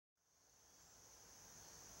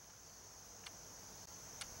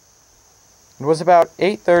It was about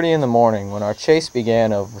 8:30 in the morning when our chase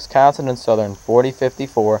began of Wisconsin and Southern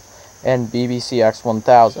 4054 and BBCX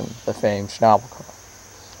 1000, the famed Schnabel car.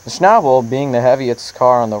 The Schnabel, being the heaviest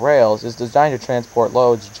car on the rails, is designed to transport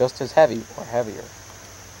loads just as heavy or heavier.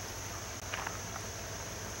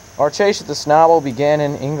 Our chase at the Schnabel began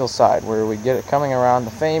in Ingleside, where we get it coming around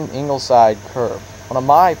the famed Ingleside curve, one of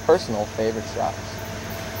my personal favorite shots.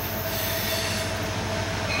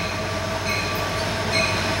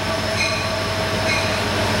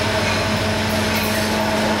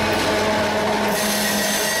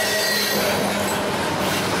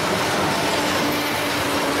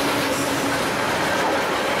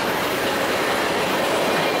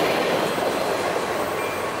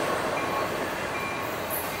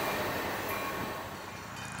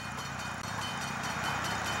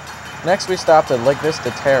 Next we stopped at Lake Vista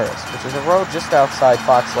Terrace, which is a road just outside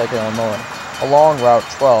Fox Lake, Illinois, along Route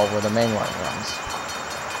 12 where the main line runs.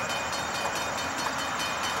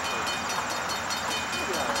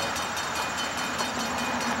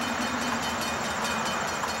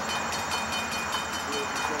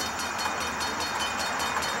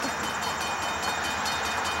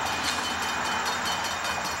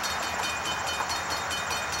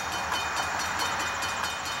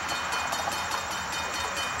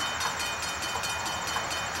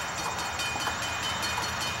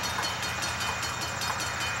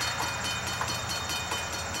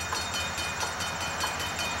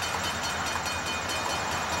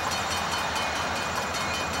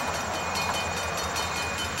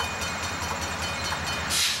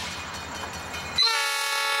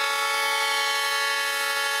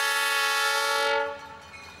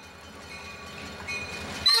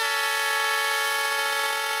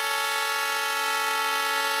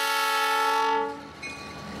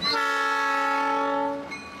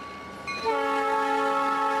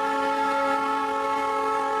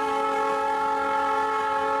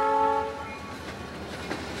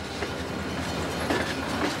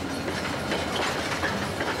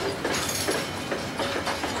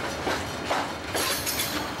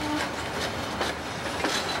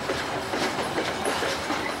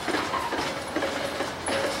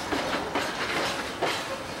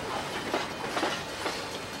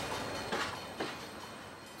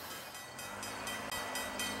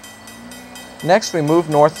 Next, we moved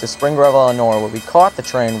north to Spring Grove, Illinois, where we caught the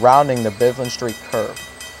train rounding the Bivlin Street curve.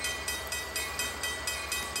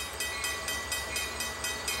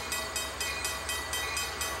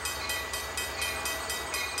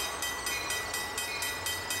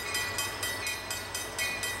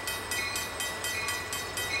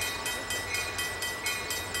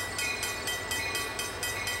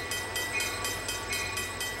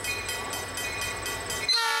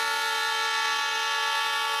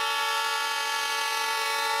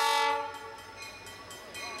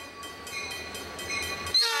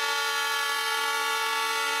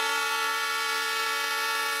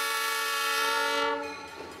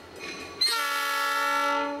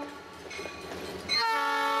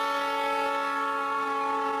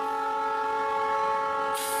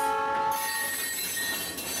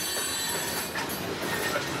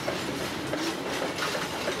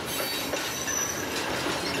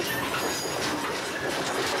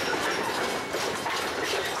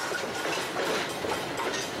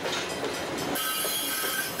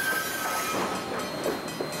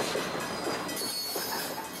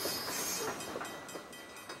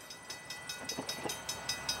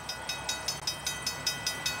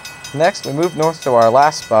 Next, we moved north to our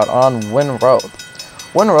last spot on Wynn Road.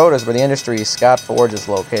 Wynn Road is where the Industries Scott Forge is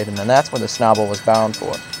located, and that's where the Schnabel was bound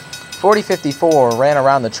for. 4054 ran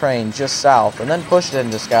around the train just south and then pushed it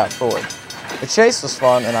into Scott Forge. The chase was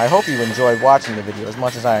fun, and I hope you enjoyed watching the video as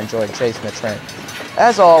much as I enjoyed chasing the train.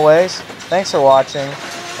 As always, thanks for watching,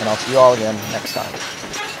 and I'll see you all again next time.